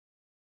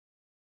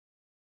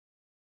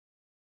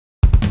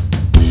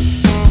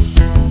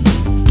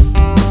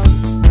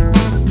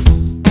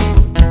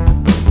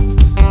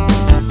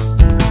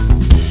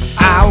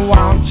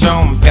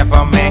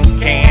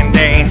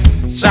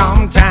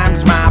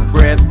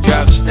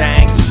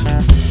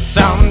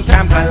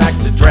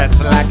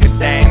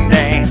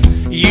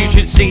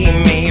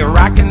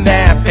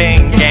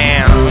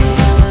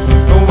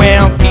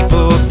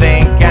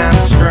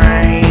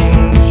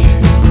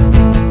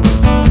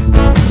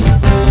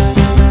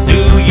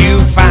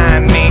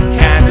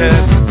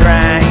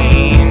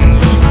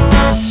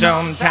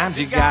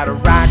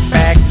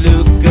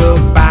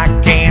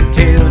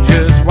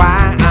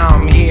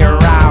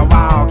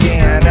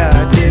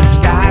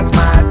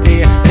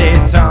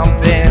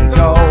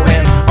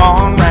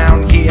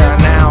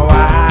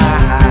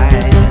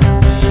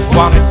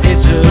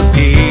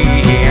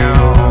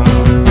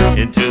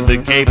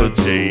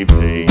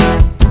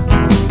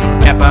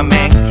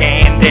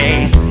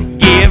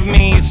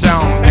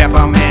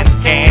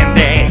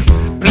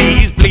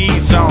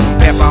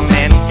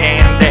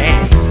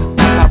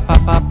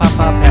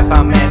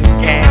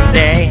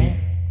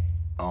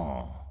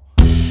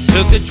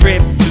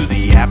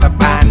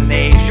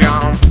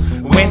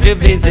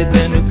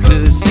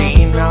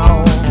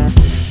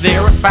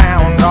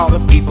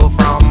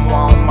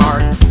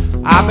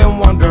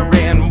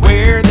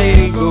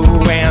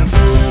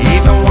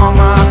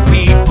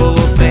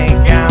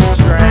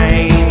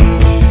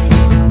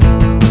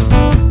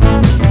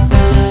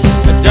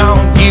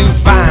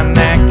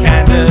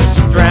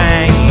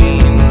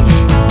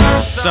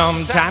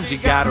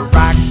Sometimes you gotta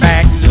rock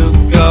back,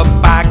 look up,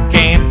 I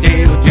can't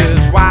tell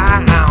just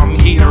why I'm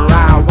here.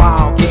 I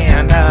walk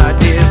in a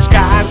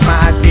disguise,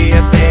 my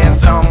dear, there's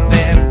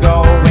something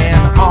going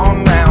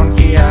on round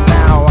here.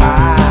 Now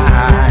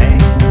I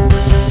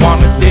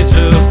wanna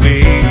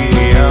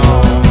disappear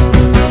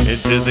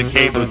into the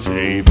cable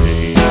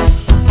TV.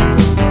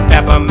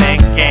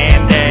 Peppermint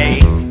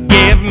candy,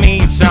 give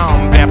me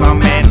some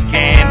peppermint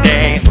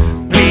candy.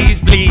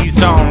 Please, please,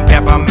 some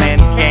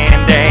peppermint candy.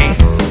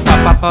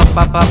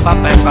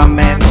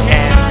 Peppermint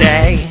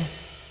candy.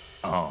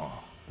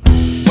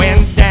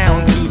 Went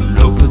down to the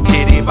local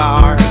titty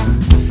bar.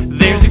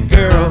 There's a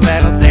girl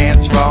that'll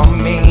dance for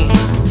me.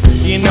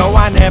 You know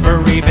I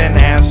never even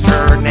asked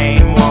her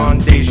name. One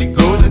day she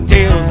goes and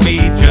tells me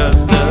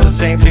just the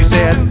same. She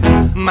said,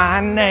 my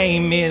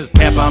name is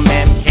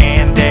Peppermint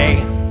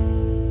Candy.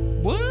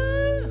 What?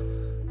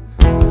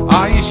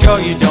 Are you sure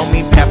you don't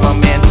mean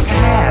Peppermint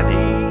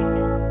Patty?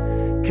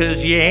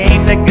 'Cause you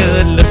ain't that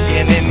good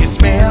looking and you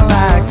smell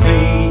like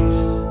fees.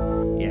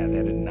 Yeah,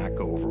 that did not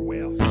go over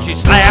well. She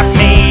slapped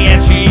me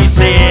and she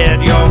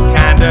said, you're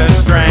kinda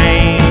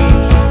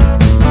strange.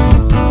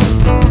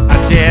 I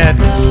said,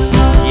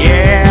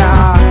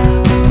 yeah.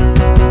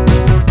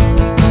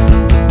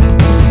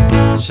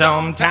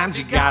 Sometimes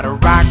you gotta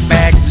rock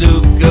back,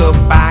 look up,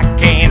 I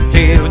can't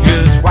tell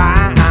just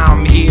why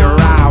I'm here.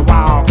 I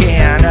walk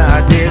in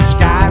a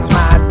disguise,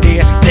 my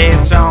dear,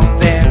 there's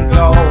something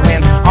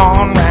going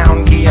on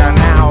round here.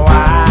 Now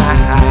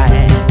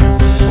I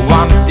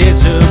wanna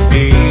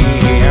disappear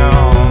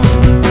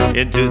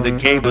into the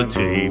cable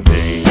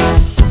TV.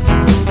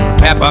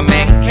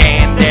 Peppermint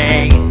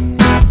candy,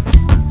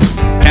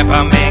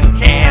 peppermint